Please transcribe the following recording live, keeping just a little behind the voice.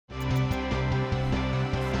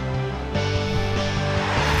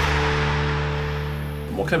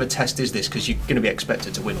kind of a test is this? Because you're going to be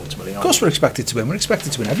expected to win ultimately, aren't you? Of course we're expected to win. We're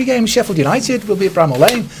expected to win every game. Sheffield United will be at Bramall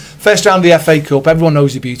Lane. First round of the FA Cup. Everyone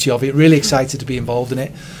knows the beauty of it. Really excited to be involved in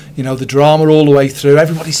it. You know, the drama all the way through.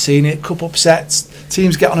 Everybody's seen it. Cup upsets.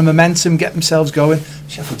 Teams get on a momentum, get themselves going.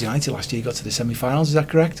 Sheffield United last year got to the semi-finals. Is that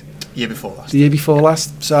correct? Year before last. The year before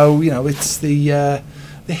last. So, you know, it's the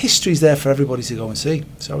history's there for everybody to go and see.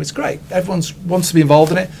 So it's great. Everyone wants to be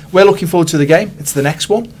involved in it. We're looking forward to the game. It's the next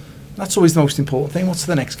one. That's always the most important thing. What's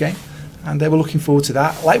the next game? And we're looking forward to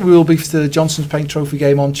that. Like we will be to the Johnson's Paint Trophy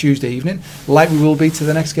game on Tuesday evening. Like we will be to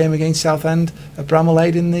the next game against Southend at Bramall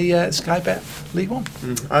Lane in the Sky Bet League One.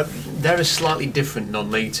 They're a slightly different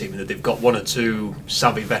non-league team in that they've got one or two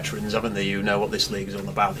savvy veterans, haven't they, who know what this league is all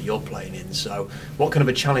about that you're playing in. So what kind of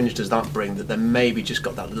a challenge does that bring, that they maybe just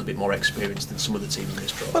got that little bit more experience than some of the teams in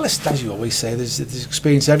this draw? Well, as you always say, there's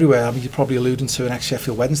experience everywhere. I mean, you're probably alluding to an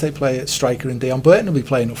ex-Sheffield Wednesday player, striker, and Dion Burton will be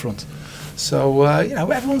playing up front. So, you know,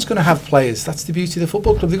 everyone's going to have players. That's the beauty of the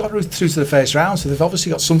football club. They got through to the first round, so they've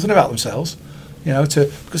obviously got something about themselves, you know,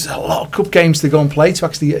 because there's a lot of cup games to go and play to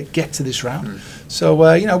actually get to this round.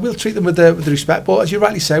 So, you know, we'll treat them with the respect. But as you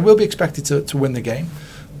rightly say, we'll be expected to win the game.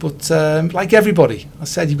 But like everybody, I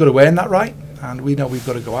said, you've got to earn that right, and we know we've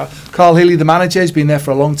got to go out. Carl Healy, the manager, has been there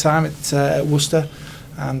for a long time at Worcester,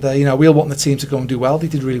 and you know, we'll want the team to go and do well. They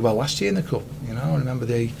did really well last year in the cup. You know, I remember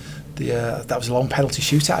that was a long penalty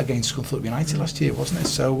shootout against Scunthorpe United last year, wasn't it?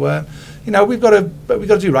 So, you know, we've got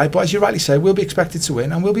to do right. But as you rightly say, we'll be expected to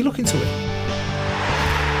win, and we'll be looking to win.